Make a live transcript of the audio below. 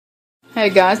Hey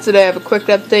guys, today I have a quick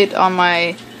update on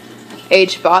my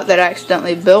H-bot that I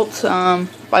accidentally built.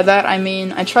 By that I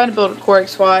mean I tried to build a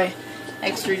CoreXY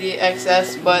X3D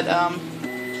XS, but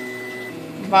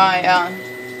by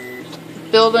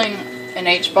building an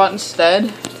H-bot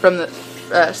instead from the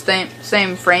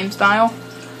same frame style,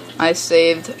 I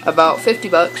saved about 50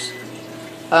 bucks.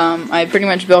 I pretty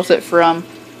much built it from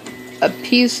a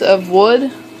piece of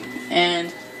wood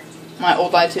and my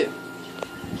old i2.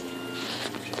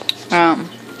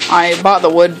 I bought the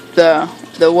wood,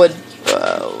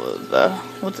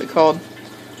 what's it called?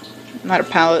 Not a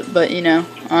pallet, but you know,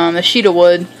 a sheet of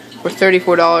wood for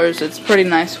 $34. It's pretty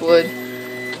nice wood.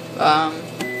 I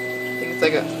think it's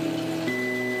like a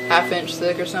half-inch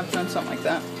thick or something like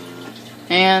that.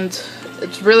 And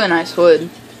it's really nice wood.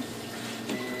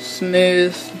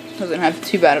 Smooth, doesn't have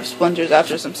too bad of splinters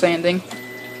after some sanding.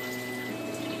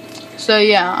 So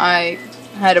yeah, I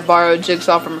had to borrow a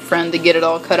jigsaw from a friend to get it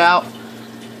all cut out.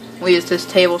 We used his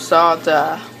table saw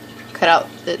to cut out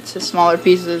it to smaller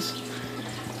pieces,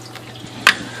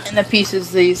 and the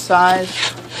pieces these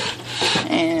size,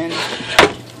 and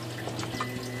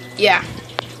yeah,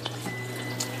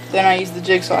 then I used the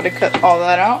jigsaw to cut all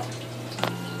that out.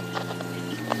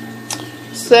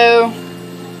 So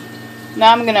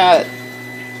now I'm gonna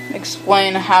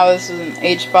explain how this is an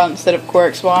H-bot instead of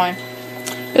CoreXY.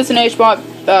 It's an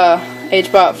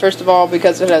H-bot, first of all,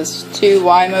 because it has two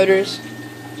Y motors.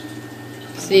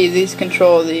 See, these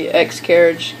control the X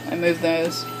carriage. I move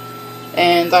those.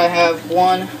 And I have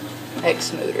one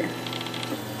X motor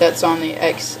that's on the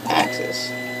X axis,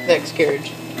 the X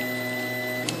carriage.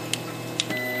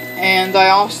 And I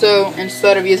also,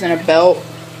 instead of using a belt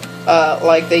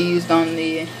like they used on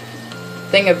the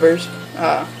Thingiverse,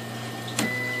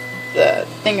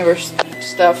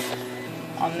 stuff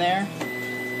on there,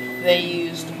 they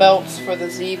used belts for the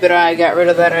Z, but I got rid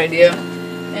of that idea,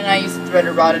 and I used the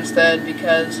threader rod instead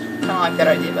because I kind of like that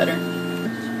idea better.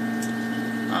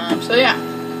 So yeah,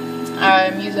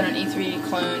 I'm using an E3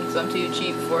 clone because I'm too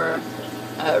cheap for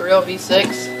a real V6.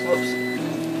 Whoops.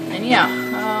 And yeah,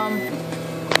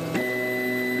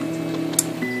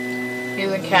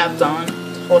 using cabs on to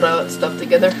hold all that stuff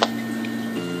together.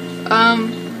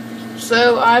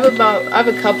 So I have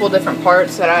a couple different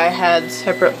parts that I had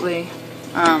separately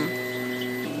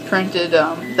printed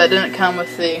that didn't come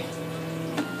with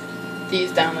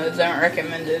these downloads. They aren't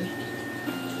recommended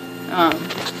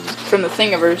from the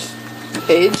Thingiverse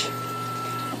page.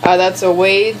 That's a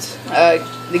Wade's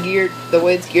the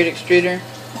Wade's geared extruder,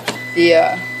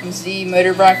 the Z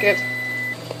motor bracket,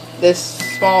 this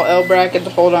small L bracket to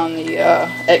hold on the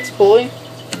X pulley,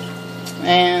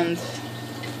 and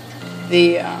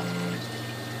the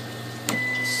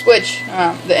switch,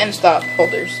 the end stop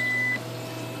holders.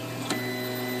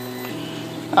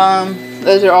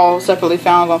 Those are all separately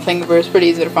found on Thingiverse, pretty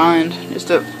easy to find,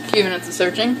 just a few minutes of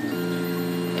searching.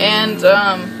 And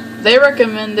they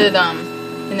recommended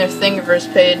in their Thingiverse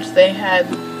page, they had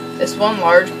this one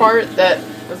large part that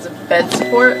was a bed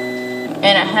support, and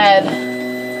it had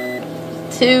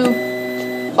two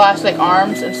plastic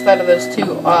arms instead of those two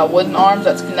wooden arms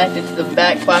that's connected to the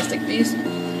back plastic piece.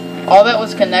 All that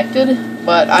was connected,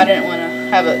 but I didn't want to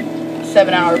have a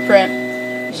 7-hour print.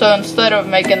 So instead of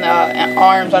making the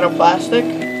arms out of plastic,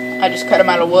 I just cut them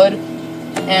out of wood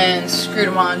and screwed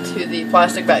them onto the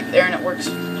plastic back there, and it works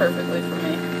perfectly for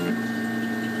me.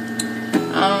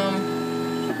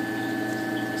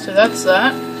 So that's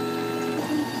that.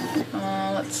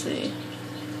 Let's see.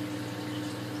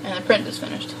 And the print is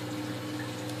finished.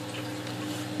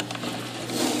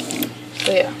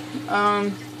 So yeah.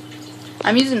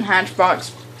 I'm using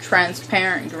Hatchbox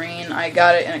Transparent Green. I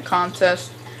got it in a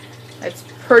contest. It's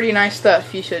pretty nice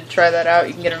stuff. You should try that out.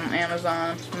 You can get it on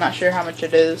Amazon. I'm not sure how much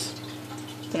it is.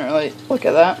 Didn't really look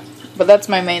at that. But that's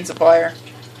my main supplier,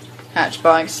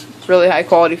 Hatchbox. It's really high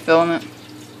quality filament.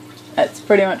 That's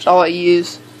pretty much all I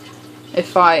use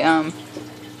if I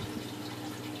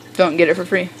don't get it for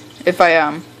free. If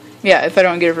I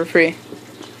don't get it for free.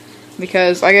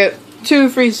 Because I get 2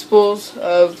 free spools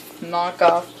of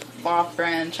knockoff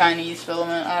off-brand Chinese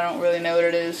filament. I don't really know what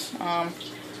it is.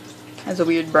 It's a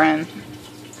weird brand.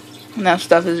 And that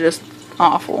stuff is just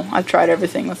awful. I've tried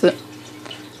everything with it.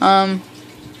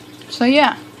 So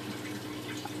yeah.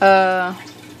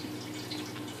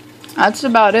 That's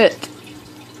about it.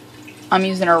 I'm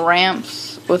using a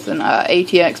ramps with an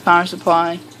ATX power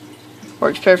supply.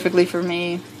 Works perfectly for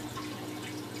me.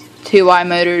 2 Y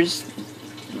motors.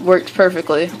 Works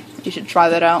perfectly. You should try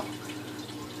that out.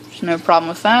 There's no problem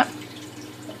with that.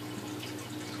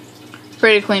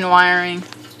 Pretty clean wiring.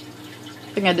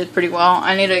 I think I did pretty well.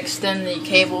 I need to extend the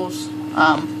cables.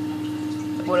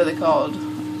 What are they called?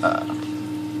 I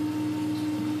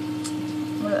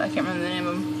can't remember the name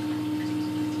of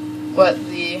them. What,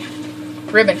 the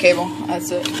ribbon cable,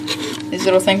 that's it. These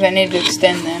little things, I need to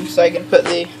extend them so I can put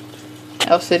the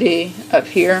LCD up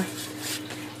here.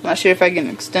 I'm not sure if I can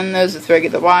extend those if I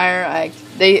get the wire.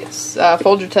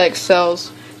 Folgertech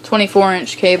sells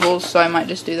 24-inch cables, so I might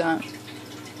just do that.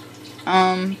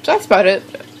 So that's about it.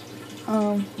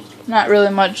 Not really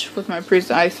much with my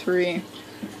Priest i3.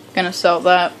 Gonna sell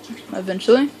that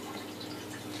eventually.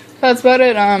 That's about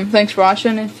it. Thanks for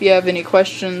watching. If you have any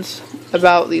questions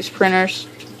about these printers,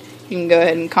 you can go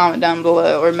ahead and comment down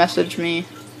below or message me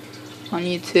on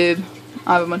YouTube.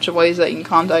 I have a bunch of ways that you can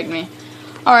contact me.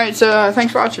 Alright, so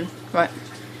thanks for watching. Bye.